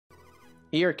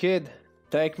Here, kid.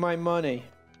 Take my money.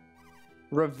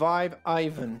 Revive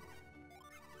Ivan.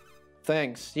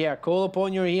 Thanks. Yeah, call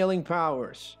upon your healing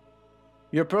powers.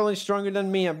 You're probably stronger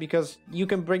than me because you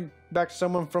can bring back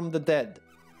someone from the dead.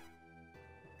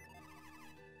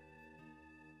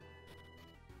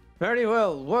 Very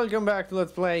well. Welcome back to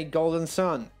Let's Play Golden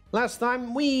Sun. Last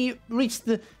time we reached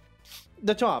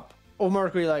the top of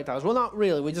Mercury Lighthouse. Well, not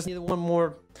really. We just needed one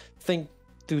more thing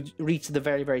to reach the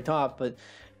very, very top. But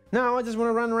now I just want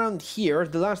to run around here,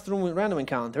 the last room with random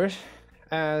encounters,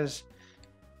 as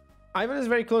Ivan is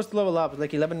very close to level up,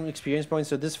 like 11 experience points,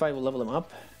 so this fight will level him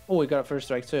up. Oh, we got a first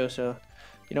strike too, so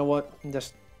you know what?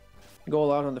 Just go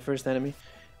all out on the first enemy.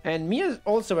 And Mia's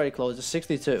also very close, to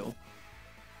 62.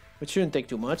 Which shouldn't take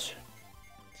too much.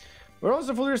 We're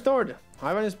also fully restored.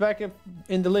 Ivan is back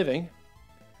in the living.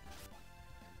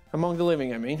 Among the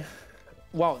living, I mean.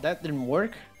 Wow, that didn't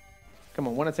work. Come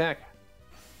on, one attack.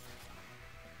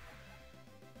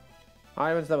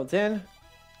 Ivan's level 10.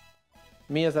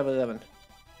 Mia's level 11.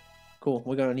 Cool,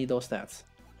 we're gonna need those stats.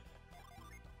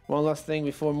 One last thing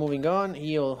before moving on.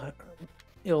 Heal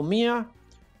Mia.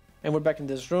 And we're back in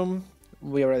this room.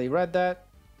 We already read that.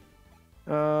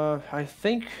 I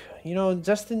think, you know,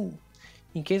 just in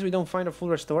case we don't find a full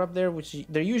restore up there, which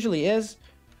there usually is.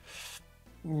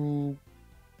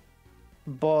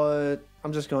 But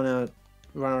I'm just gonna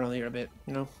run around here a bit,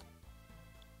 you know.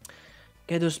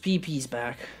 Get those PPs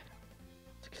back.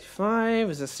 65,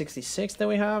 is it 66 that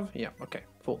we have? Yeah, okay,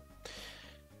 full.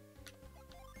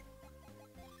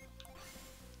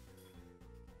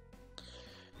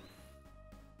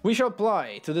 We shall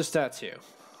apply to the statue.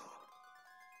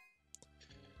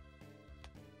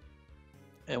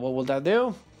 And what will that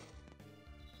do?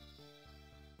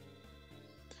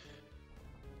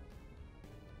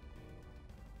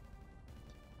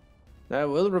 That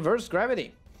will reverse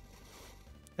gravity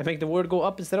and make the word go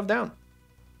up instead of down.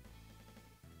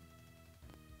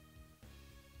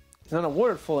 It's not a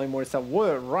waterfall anymore, it's a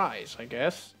water rise, I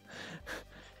guess.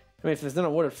 I mean, if it's not a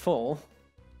waterfall.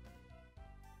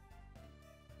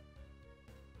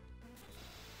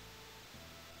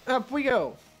 Up we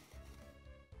go.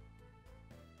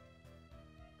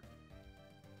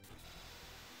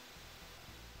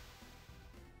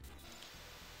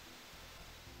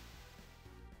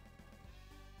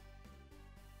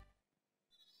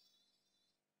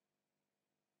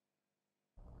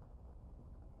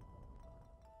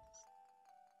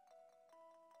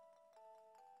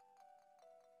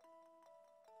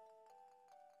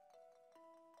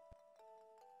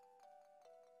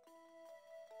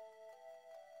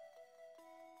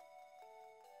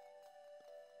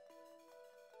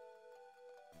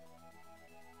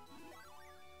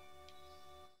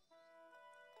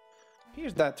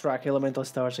 Here's that track, Elemental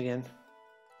Stars again.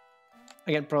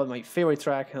 Again, probably my favorite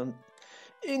track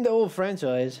in the whole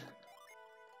franchise.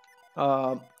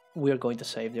 We are going to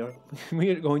save there. We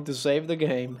are going to save the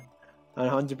game.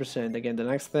 100%. Again, the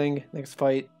next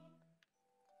fight,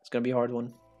 it's gonna be a hard one.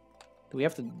 Do we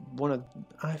have to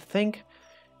I think,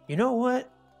 you know what?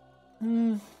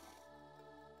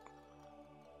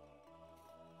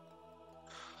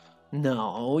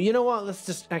 No, you know what? Let's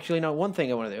just actually no. One thing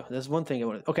I want to do. There's one thing I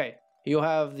want to do. Okay. You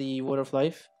have the Water of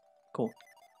Life. Cool.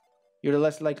 You're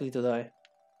less likely to die.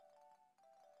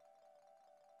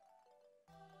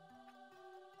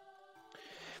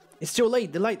 It's too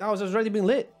late. The lighthouse has already been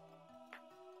lit.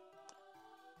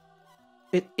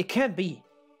 It can't be.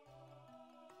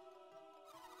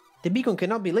 The beacon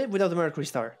cannot be lit without the Mercury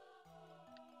Star.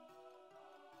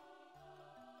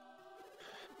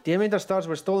 The elemental stars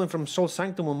were stolen from Soul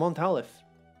Sanctum on Mount Aleph.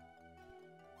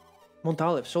 Mount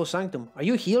Aleph, Soul Sanctum. Are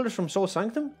you healers from Soul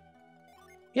Sanctum?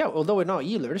 Yeah, although we're not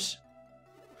healers.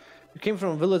 We came from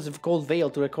a village of Cold Vale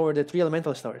to recover the 3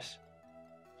 elemental stars.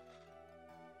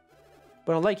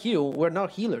 But unlike you, we're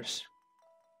not healers.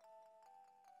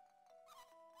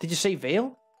 Did you say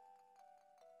Vale?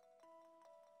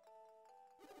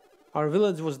 Our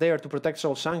village was there to protect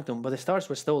Soul Sanctum, but the stars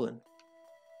were stolen.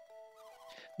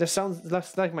 That sounds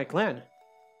less like my clan.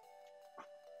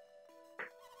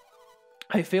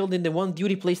 I failed in the one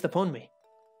duty placed upon me.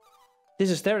 This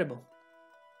is terrible.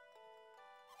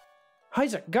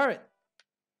 Isaac, Garrett!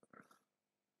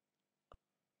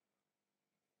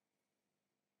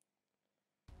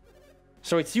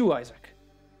 So it's you, Isaac.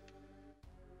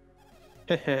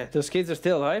 Those kids are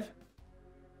still alive?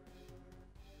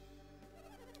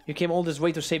 You came all this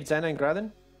way to save Xana and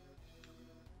Graden?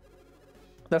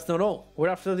 That's not all. We're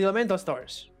after the elemental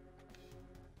stars.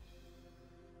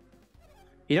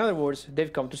 In other words,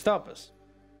 they've come to stop us.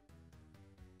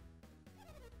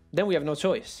 Then we have no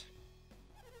choice.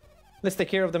 Let's take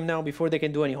care of them now before they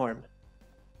can do any harm.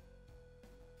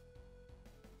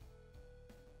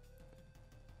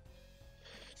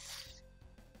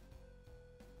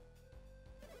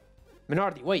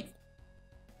 Minardi, wait.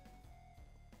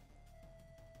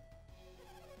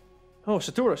 Oh,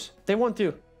 Saturus, they want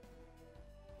to.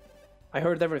 I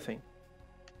heard everything.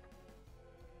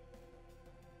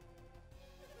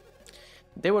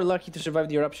 They were lucky to survive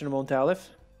the eruption of Mount Aleph.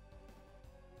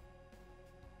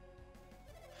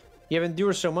 You have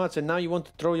endured so much and now you want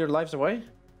to throw your lives away?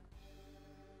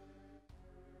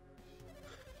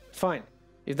 Fine.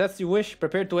 If that's your wish,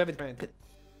 prepare to have it granted.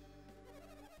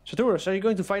 Saturus, are you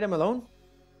going to fight them alone?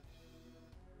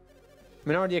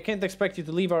 Minardi, I can't expect you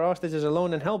to leave our hostages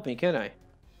alone and help me, can I?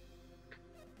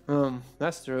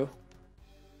 That's true.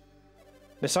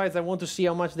 Besides, I want to see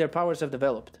how much their powers have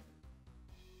developed.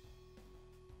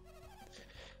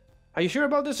 Are you sure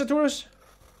about this, Saturus?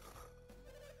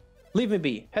 Leave me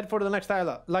be. Head for the next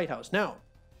lighthouse, now.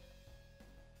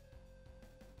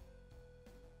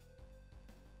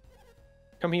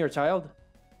 Come here, child.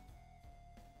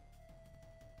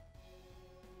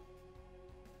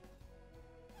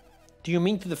 Do you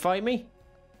mean to defy me?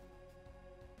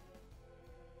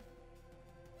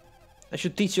 I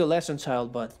should teach you a lesson,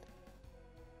 child, but...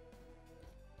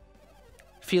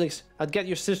 Felix, I'd get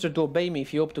your sister to obey me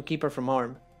if you hope to keep her from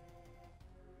harm.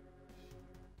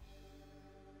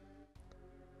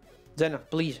 Zena,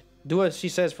 please, do as she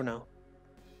says for now.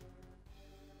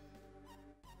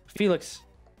 Felix.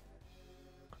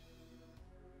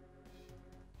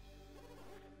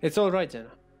 It's alright,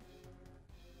 Zena.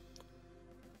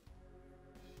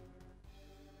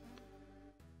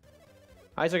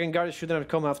 Isaac and Garrett shouldn't have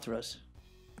come after us.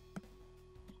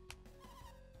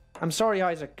 I'm sorry,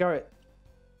 Isaac. Garrett.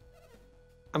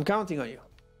 I'm counting on you.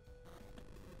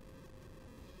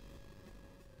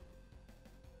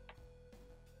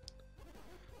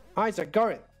 Isaac,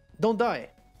 Garrett, don't die.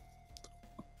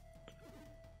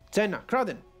 Zena,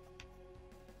 Crowden.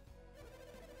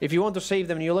 If you want to save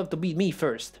them, you'll have to beat me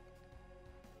first.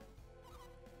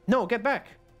 No, get back.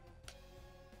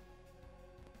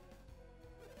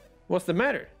 What's the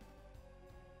matter?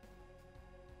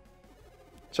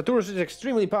 Saturus is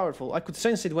extremely powerful. I could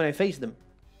sense it when I faced them.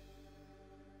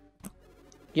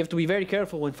 You have to be very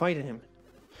careful when fighting him.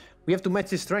 We have to match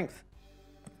his strength.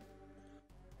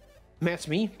 Match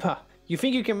me? Pah. You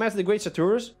think you can match the great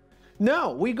Saturus?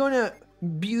 No, we're gonna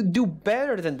do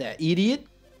better than that, idiot.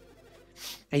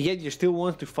 And yet you still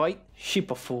want to fight? Ship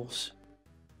of fools.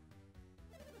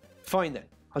 Fine then.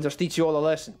 I'll just teach you all a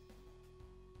lesson.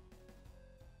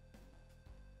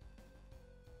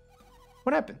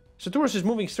 What happened? Saturus is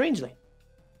moving strangely.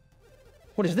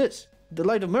 What is this? The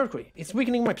light of Mercury. It's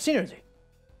weakening my Psynergy.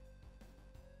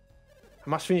 I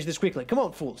must finish this quickly. Come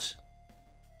on, fools.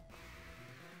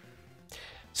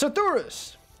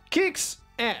 Saturus kicks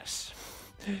ass.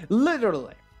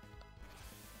 Literally.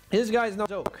 This guy's no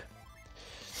joke.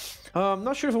 I'm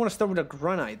not sure if I want to start with a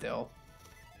granite though.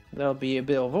 That'll be a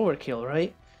bit of overkill,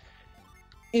 right?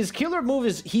 His killer move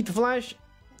is Heat Flash.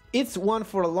 It's one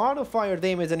for a lot of fire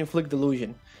damage and inflict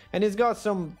delusion. And it's got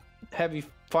some heavy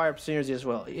fire synergy as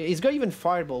well. It's got even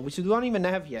Fireball, which we don't even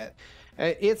have yet.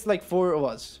 It's like 4 of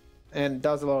us. And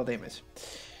does a lot of damage.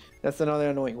 That's another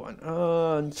annoying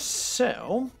one.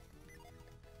 So...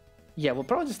 yeah, we'll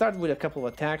probably start with a couple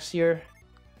of attacks here.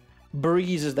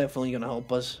 Breeze is definitely going to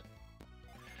help us.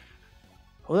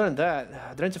 Other than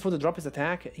that, Drench of Food to drop his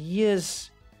attack. He is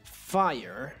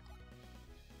fire.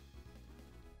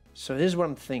 So this is what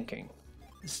I'm thinking.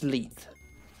 Sleet.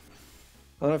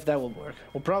 I don't know if that will work.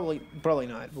 Well, probably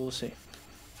not. We'll see.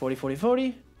 40, 40,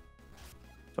 40.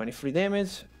 23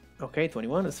 damage. Okay,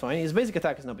 21. That's fine. His basic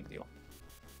attack is no big deal.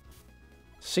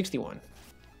 61.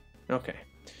 Okay.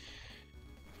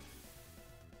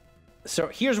 So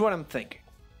here's what I'm thinking.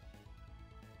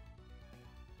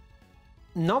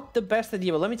 Not the best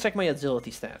idea, but let me check my agility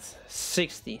stats.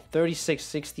 60, 36,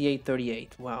 68,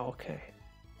 38. Wow, okay.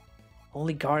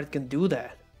 Only Garrett can do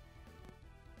that.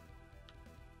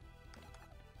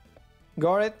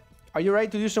 Garrett, are you ready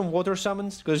to do some water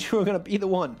summons? Because you're gonna be the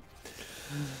one.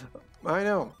 I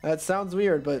know, that sounds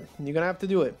weird, but you're gonna have to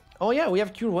do it. Oh yeah, we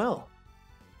have Cure Well.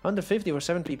 Under 50 or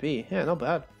 7 PP. Yeah, not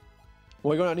bad.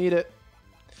 We're gonna need it.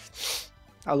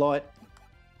 A lot.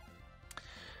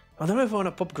 I don't know if I want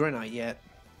to pop Granite yet.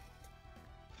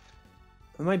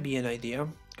 That might be an idea.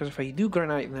 Because if I do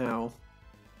Granite now...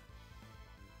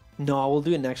 no, we'll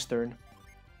do it next turn.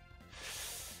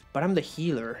 But I'm the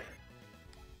healer.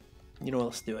 You know what,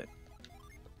 let's do it.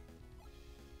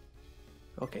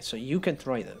 Okay, so you can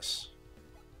try this.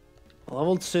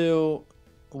 Level 2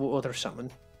 Water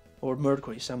Summon. Or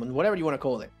Mercury Summon, whatever you want to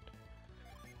call it.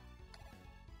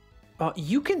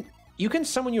 You can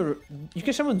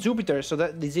summon Jupiter so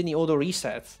that the Djinn auto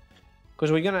resets.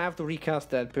 Because we're gonna have to recast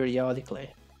that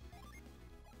periodically.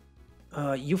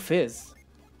 You fizz.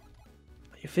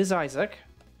 You fizz Isaac.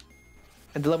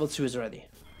 And the level 2 is ready.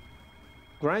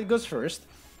 Granite goes first.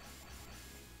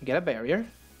 You get a barrier.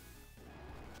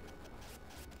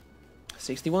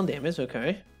 61 damage,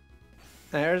 okay.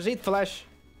 There's it, Flash.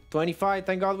 25,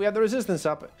 thank God we have the resistance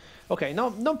up. Okay,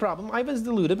 no problem. Ivan's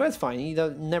diluted, but it's fine. He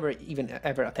never even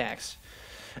ever attacks.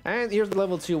 And here's the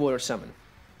level 2 water summon.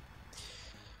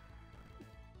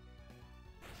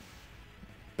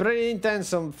 Pretty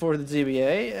intense for the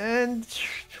GBA, and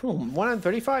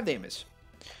 135 damage.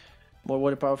 More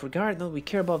water power for guard, no, we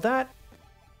care about that.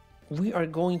 We are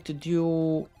going to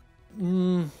do...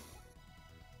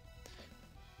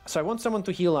 So I want someone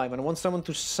to heal Ivan, I want someone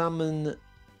to summon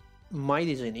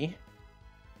Mighty Djinn.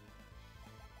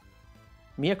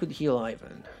 Mia could heal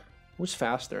Ivan. Who's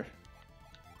faster?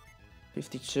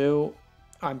 52.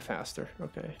 I'm faster,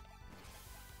 okay.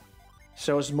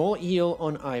 So a small heal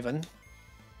on Ivan.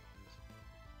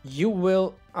 You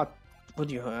will... what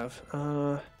do you have?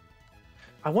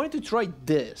 I wanted to try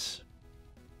this.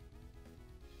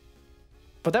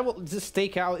 But that will just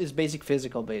take out his basic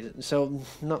physical base. So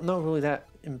not really that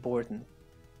important.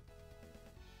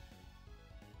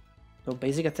 So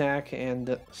basic attack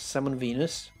and summon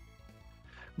Venus.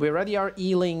 We already are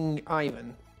healing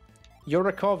Ivan. You're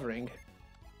recovering.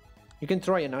 You can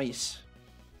try an ice.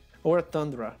 Or a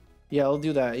Tundra. Yeah, I'll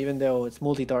do that, even though it's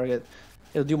multi-target.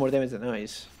 It'll do more damage than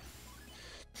ice.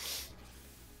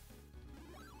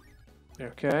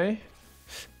 Okay.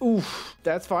 Oof,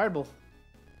 that's fireball.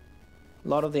 A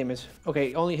lot of damage.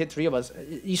 Okay, only hit 3 of us.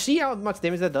 You see how much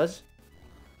damage that does?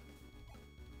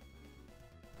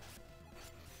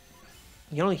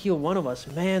 You only heal 1 of us.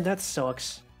 Man, that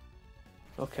sucks.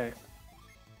 Okay.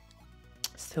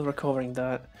 Still recovering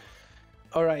that.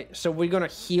 Alright, so we're gonna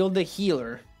heal the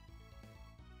healer.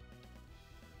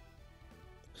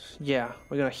 Yeah,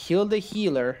 we're gonna heal the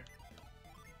healer.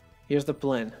 Here's the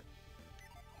plan.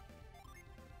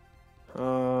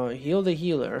 Heal the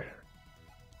healer.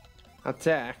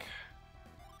 Attack.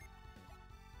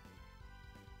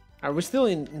 Are we still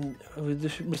in...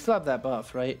 We still have that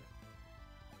buff, right?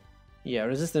 Yeah,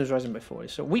 resistance rising by 40.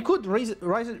 So we could rise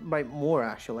it by more,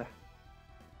 actually.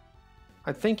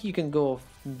 I think you can go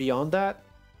beyond that.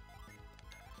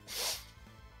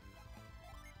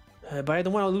 But I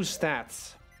don't want to lose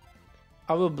stats.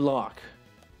 I will block.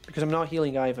 Because I'm not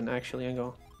healing Ivan, actually.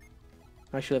 I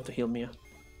actually have to heal Mia.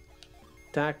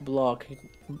 Attack, block.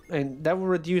 And that will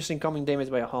reduce incoming damage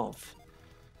by 1/2.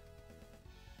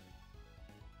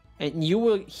 And you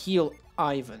will heal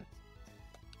Ivan.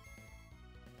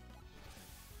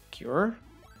 Cure.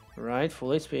 Right,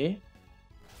 full HP.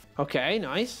 Okay,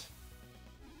 nice.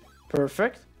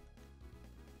 Perfect.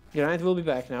 Granite will be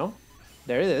back now.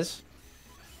 There it is.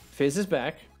 Fizz is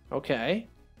back. Okay.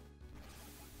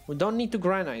 We don't need to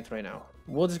Granite right now.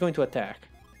 Wood is going to attack.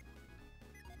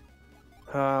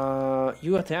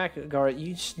 You attack, Garrett.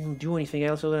 You just didn't do anything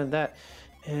else other than that.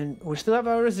 And we still have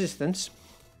our resistance.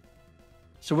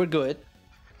 So we're good.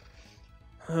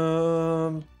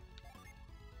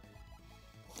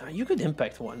 You could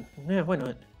impact one. Yeah, why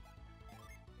not?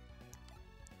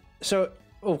 So,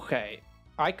 okay.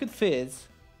 I could fizz.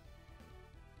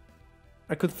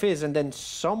 And then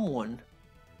someone.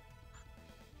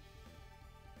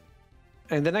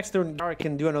 And the next turn, Garrett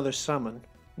can do another summon.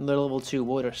 Level 2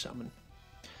 water summon.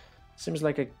 Seems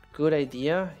like a good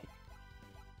idea.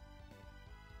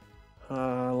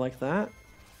 Like that.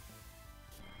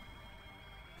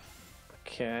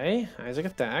 Okay, Isaac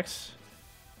attacks.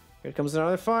 Here comes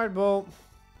another fireball.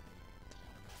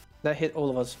 That hit all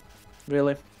of us.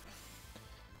 Really?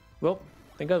 Well,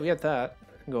 thank God we had that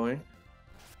going.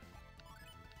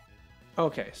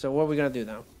 Okay, so what are we gonna do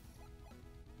now?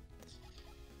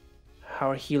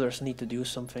 Our healers need to do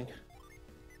something.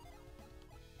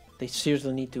 They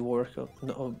seriously need to work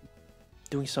on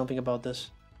doing something about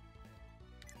this.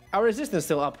 Our resistance is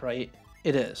still up, right?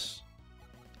 It is.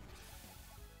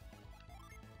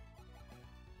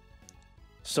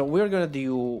 So we're gonna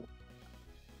do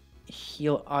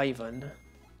heal Ivan.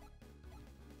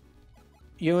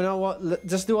 You know what?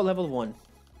 Just do a level 1.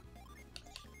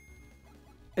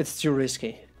 It's too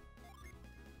risky.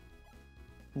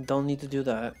 Don't need to do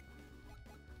that.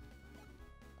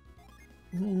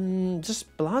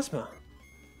 Just plasma.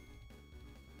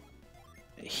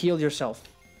 Heal yourself.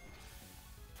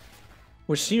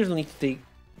 We seriously need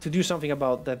to do something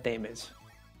about that damage.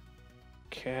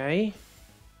 Okay.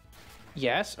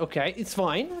 Yes, okay, it's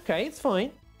fine. Okay, it's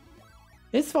fine.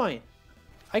 It's fine.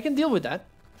 I can deal with that.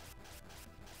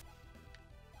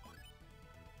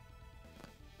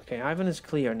 Okay, Ivan is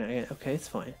clear now. Okay, it's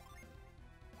fine.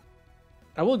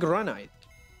 I will Granite.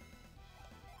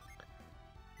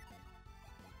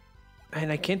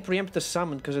 And I can't preempt the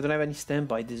summon because I don't have any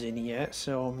standby Djinn yet,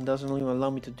 so it doesn't even allow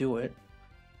me to do it.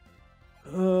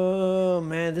 Oh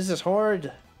man, this is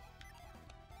hard.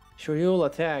 Sure, you'll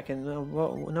attack, and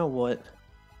now what?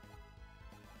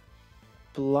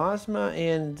 Plasma,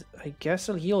 and I guess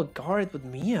I'll heal guard with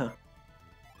Mia.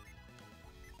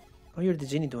 How are the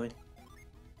Djinn doing?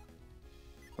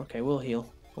 Okay, we'll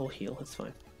heal. We'll heal, that's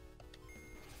fine.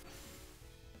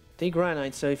 Take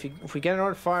granite, so if we get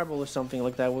another fireball or something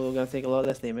like that, we're gonna take a lot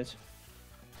less damage.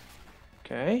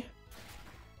 Okay.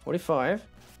 45.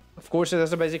 Of course,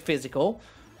 that's a basic physical.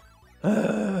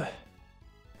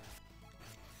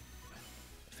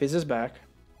 Fizz is back.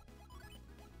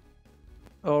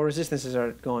 Oh, resistances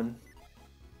are gone.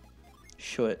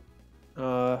 Shit.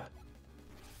 Then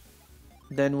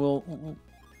we'll...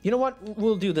 You know what?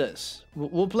 We'll do this.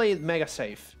 We'll play it mega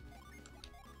safe.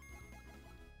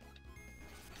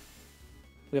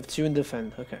 We have 2 in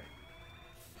defend. Okay.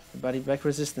 Body back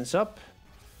resistance up.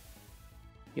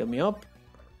 Heal me up.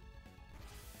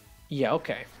 Yeah,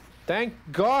 okay. Thank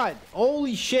God!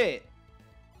 Holy shit!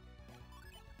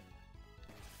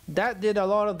 That did a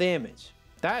lot of damage.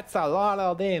 That's a lot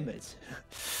of damage.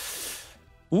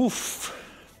 Oof.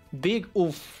 Big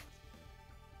oof.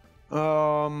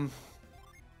 God,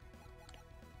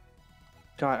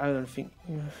 I don't think...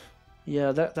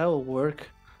 Yeah, that will work.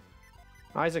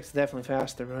 Isaac's definitely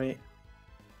faster, right?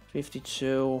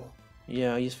 52.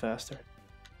 Yeah, he's faster.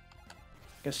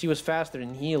 Guess he was faster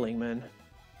in healing, man.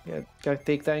 Yeah, gotta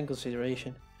take that in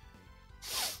consideration.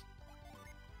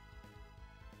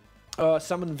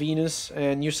 Summon Venus,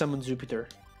 and you summon Jupiter.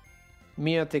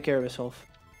 Mia, take care of yourself.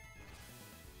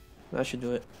 That should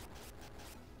do it.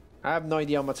 I have no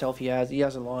idea how much health he has. He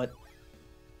has a lot.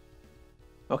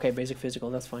 Okay, basic physical,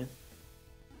 that's fine.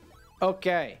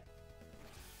 Okay.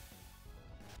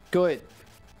 Good.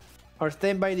 Our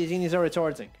standby Djinns are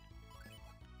recharging.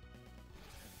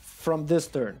 From this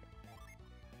turn.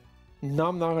 No,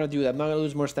 I'm not gonna do that. I'm not gonna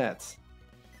lose more stats.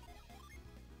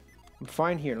 I'm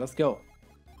fine here. Let's go.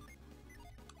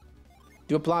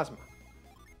 Do a plasma.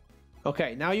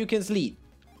 Okay, now you can sleep.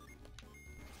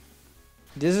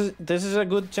 This is a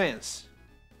good chance.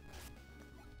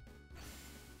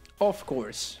 Of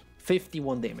course.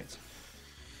 51 damage.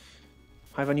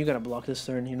 Ivan, you gotta block this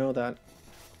turn. You know that.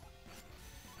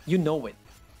 You know it.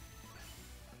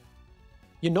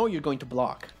 You know you're going to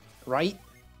block, right?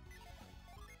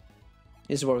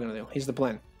 This is what we're gonna do. Here's the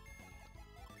plan.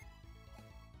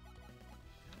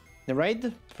 Right?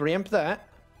 Preempt that.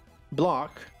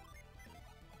 Block.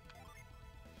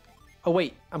 Oh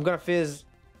wait, I'm gonna fizz.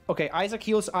 Okay, Isaac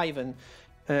heals Ivan.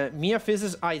 Mia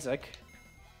fizzes Isaac.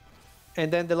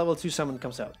 And then the level 2 summon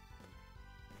comes out.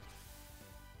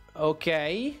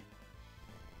 Okay.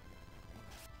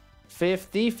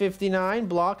 50, 59,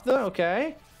 blocked the,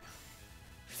 okay.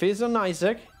 Fizz on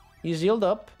Isaac. He's healed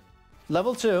up.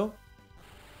 Level 2.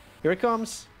 Here it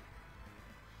comes.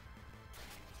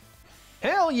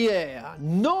 Hell yeah!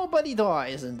 Nobody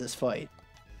dies in this fight.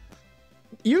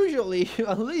 Usually,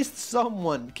 at least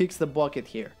someone kicks the bucket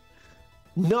here.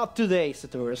 Not today,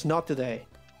 Saturus, not today.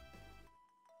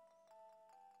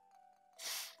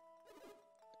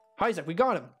 Isaac, we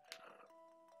got him!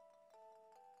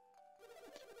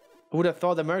 Who would have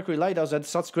thought the Mercury Lighthouse had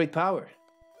such great power?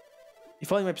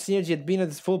 If only my Psynergy had been at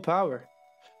its full power.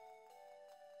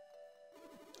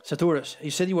 Saturus,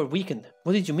 you said you were weakened.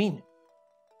 What did you mean?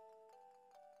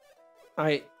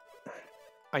 I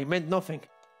meant nothing.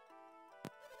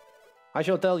 I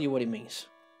shall tell you what it means.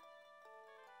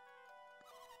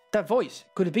 That voice,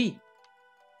 could it be?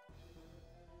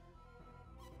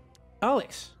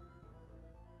 Alex!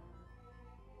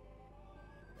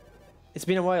 It's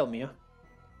been a while, Mia.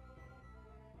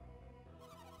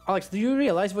 Alex, do you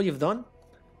realize what you've done?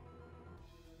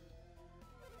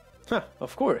 Huh,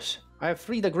 of course. I have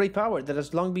freed a great power that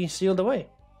has long been sealed away.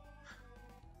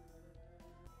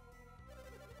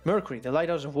 Mercury, the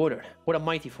lighthouse of water. What a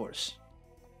mighty force.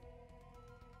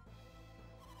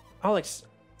 Alex,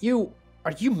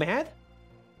 are you mad?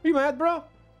 Are you mad, bro? Are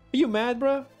you mad,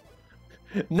 bro?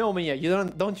 No, Mia,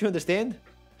 don't you understand?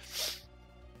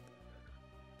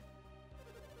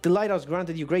 The lighthouse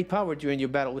granted you great power during your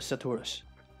battle with Saturus.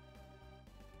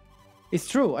 It's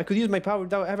true, I could use my power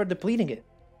without ever depleting it.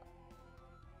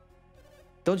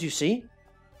 Don't you see?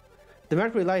 The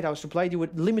Mercury Lighthouse supplied you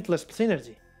with limitless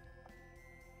Psynergy.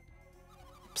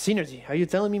 Psynergy? Are you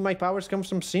telling me my powers come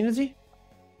from Psynergy?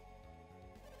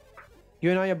 You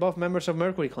and I are both members of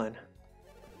Mercury Clan.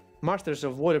 Masters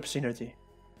of Water Psynergy.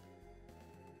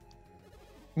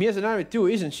 Mia's an adept too,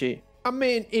 isn't she? I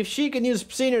mean, if she can use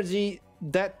Psynergy,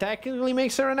 that technically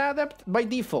makes her an adept by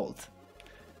default.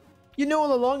 You know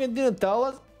all along and didn't tell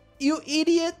us? You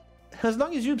idiot! As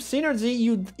long as you have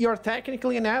Psynergy, you're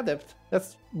technically an adept.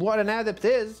 That's what an adept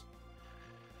is.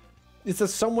 It's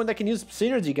just someone that can use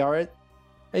Psynergy, Garrett.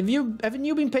 Haven't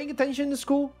you been paying attention in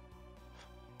school?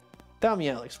 Tell me,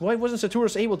 Alex, why wasn't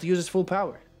Saturus able to use his full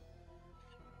power?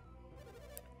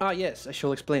 Ah, yes, I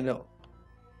shall explain it all.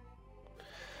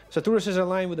 Saturus is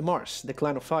aligned with Mars, the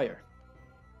clan of fire.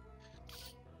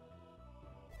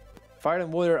 Fire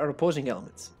and water are opposing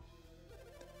elements.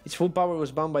 Its full power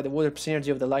was bound by the water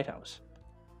synergy of the lighthouse.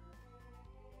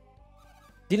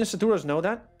 Didn't Saturus know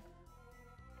that?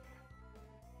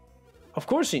 Of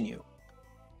course he knew.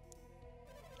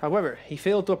 However, he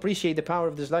failed to appreciate the power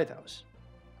of this lighthouse.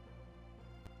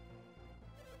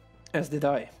 As did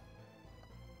I.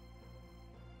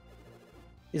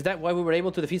 Is that why we were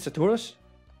able to defeat Saturus?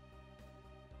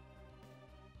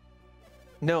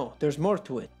 No, there's more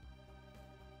to it.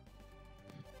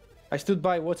 I stood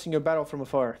by watching your battle from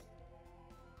afar.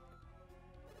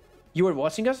 You were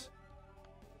watching us?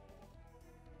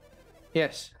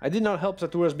 Yes, I did not help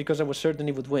Saturus because I was certain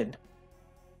he would win.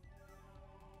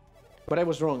 But I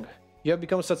was wrong. You have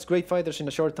become such great fighters in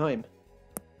a short time.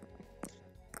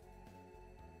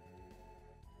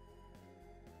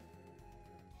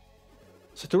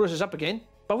 Saturus is up again,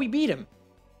 but we beat him.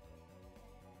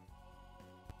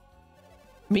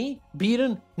 Me?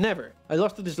 Beaten? Never. I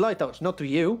lost to this lighthouse, not to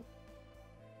you.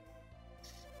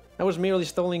 I was merely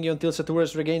stalling you until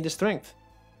Saturus regained his strength.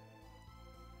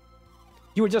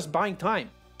 You were just buying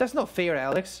time. That's not fair,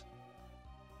 Alex.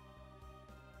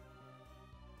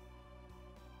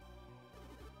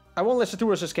 I won't let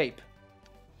Saturus escape.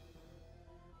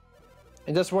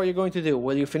 And that's what you're going to do.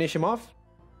 Will you finish him off?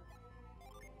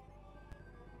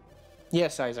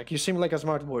 Yes, Isaac, you seem like a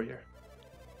smart warrior.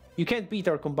 You can't beat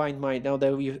our combined might now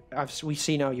that we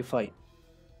see how you fight.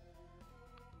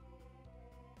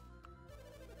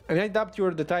 And I doubt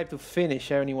you're the type to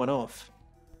finish anyone off.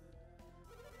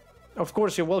 Of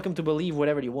course, you're welcome to believe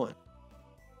whatever you want.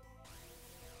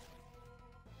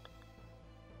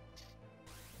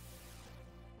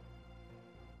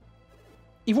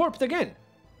 He warped again!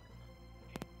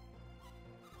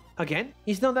 Again?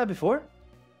 He's done that before?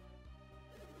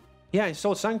 Yeah, in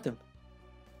Soul Sanctum.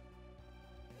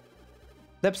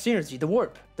 That's Psynergy, the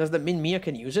warp. Does that mean Mia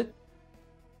can use it?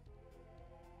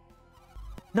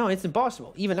 No, it's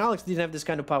impossible. Even Alex didn't have this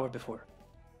kind of power before.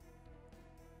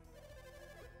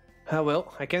 Ah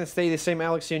well, I can't stay the same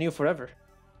Alex you knew forever.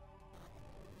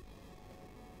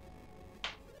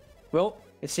 Well,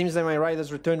 it seems that my ride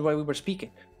has returned while we were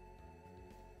speaking.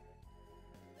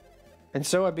 And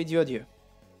so I bid you adieu.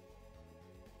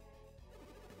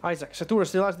 Isaac, Saturus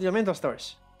still has the elemental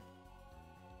stars.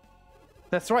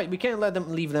 That's right, we can't let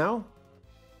them leave now.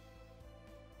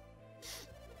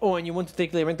 Oh, and you want to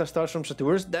take the elemental stars from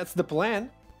Saturus? That's the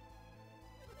plan.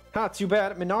 Ah, too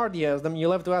bad. Minardi has them.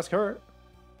 You'll have to ask her.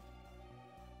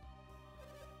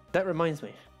 That reminds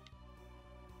me.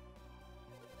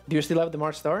 Do you still have the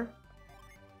Mars star?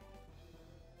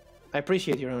 I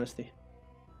appreciate your honesty.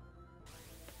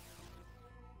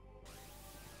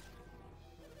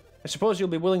 I suppose you'll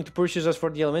be willing to purchase us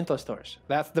for the elemental stars.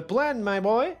 That's the plan, my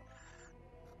boy.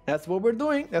 That's what we're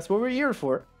doing. That's what we're here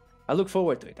for. I look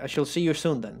forward to it. I shall see you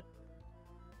soon then.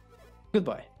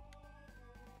 Goodbye.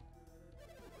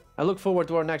 I look forward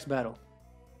to our next battle.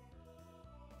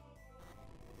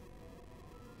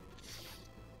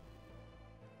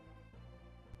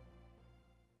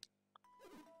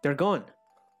 They're gone.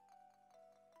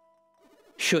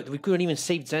 Shoot, we couldn't even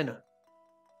save Xena.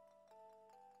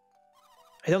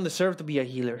 I don't deserve to be a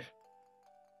healer.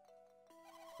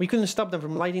 We couldn't stop them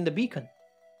from lighting the beacon.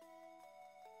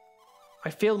 I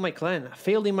failed my clan. I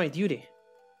failed in my duty.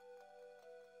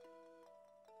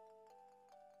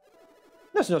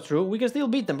 That's not true. We can still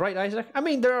beat them, right, Isaac? I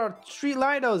mean, there are 3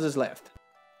 lighthouses left.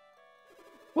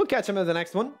 We'll catch them at the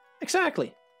next one.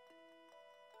 Exactly.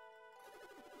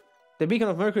 The beacon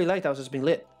of Mercury Lighthouse has been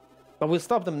lit, but we'll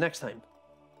stop them next time.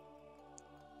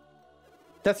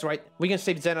 That's right. We can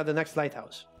save Zen at the next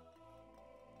lighthouse.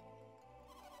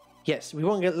 Yes, we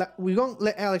won't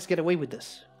let Alex get away with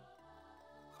this.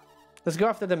 Let's go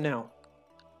after them now.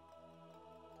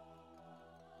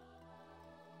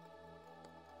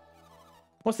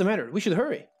 What's the matter? We should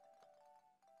hurry.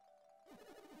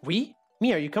 We?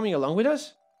 Mia, are you coming along with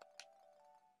us?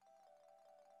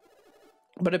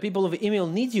 But the people of Emil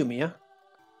need you, Mia.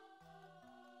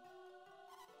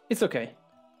 It's okay.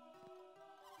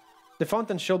 The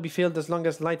fountain shall be filled as long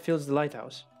as light fills the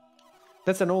lighthouse.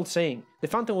 That's an old saying. The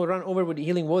fountain will run over with the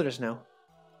healing waters now.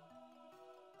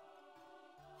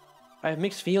 I have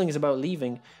mixed feelings about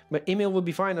leaving, but Emil will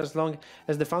be fine as long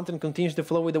as the fountain continues to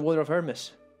flow with the water of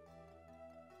Hermes.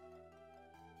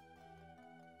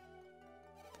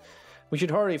 We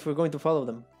should hurry if we're going to follow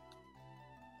them.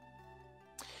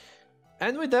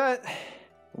 And with that,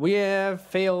 we have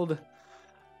failed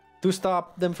to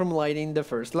stop them from lighting the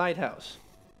first lighthouse.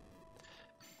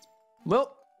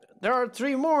 Well, there are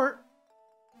 3 more.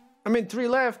 I mean, 3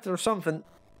 left or something.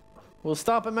 We'll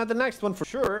stop them at the next one for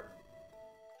sure.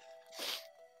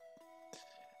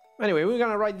 Anyway, we're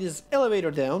gonna ride this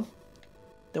elevator down.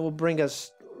 That will bring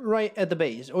us right at the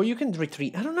base. Or you can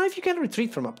retreat. I don't know if you can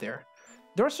retreat from up there.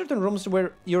 There are certain rooms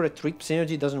where your retreat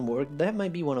synergy doesn't work. That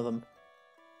might be one of them.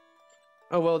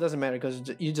 Oh, well, it doesn't matter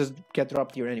because you just get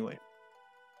dropped here anyway.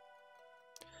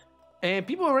 And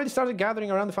people already started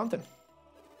gathering around the fountain.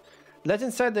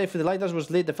 Legend said that if the lighthouse was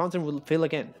lit, the fountain would fill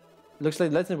again. Looks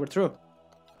like legends were true.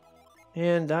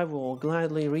 And I will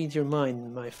gladly read your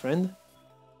mind, my friend.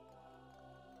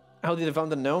 How did the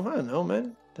fountain know? I don't know,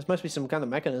 man. There must be some kind of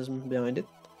mechanism behind it.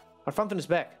 Our fountain is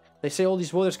back. They say all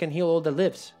these waters can heal all that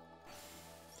lives.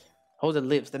 All that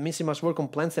lives. That means it must work on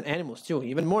plants and animals too.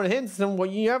 Even more hints on what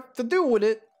you have to do with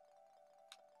it.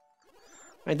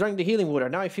 I drank the healing water.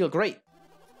 Now I feel great.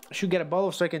 I should get a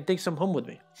bottle so I can take some home with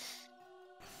me.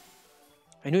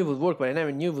 I knew it would work, but I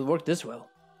never knew it would work this well.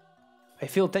 I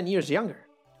feel 10 years younger.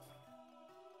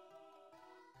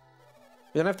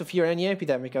 We don't have to fear any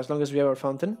epidemic as long as we have our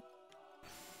fountain.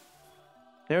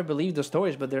 Never believed the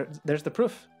stories, but there's the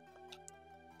proof.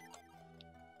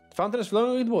 The fountain is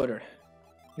flowing with water.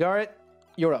 Garrett,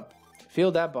 you're up.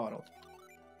 Fill that bottle.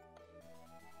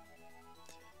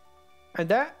 And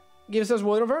that gives us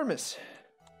water of Hermes.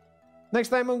 Next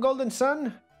time on Golden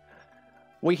Sun,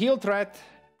 we heal threat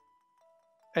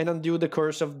and undo the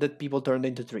curse of the people turned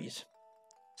into trees.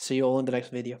 See you all in the next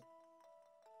video.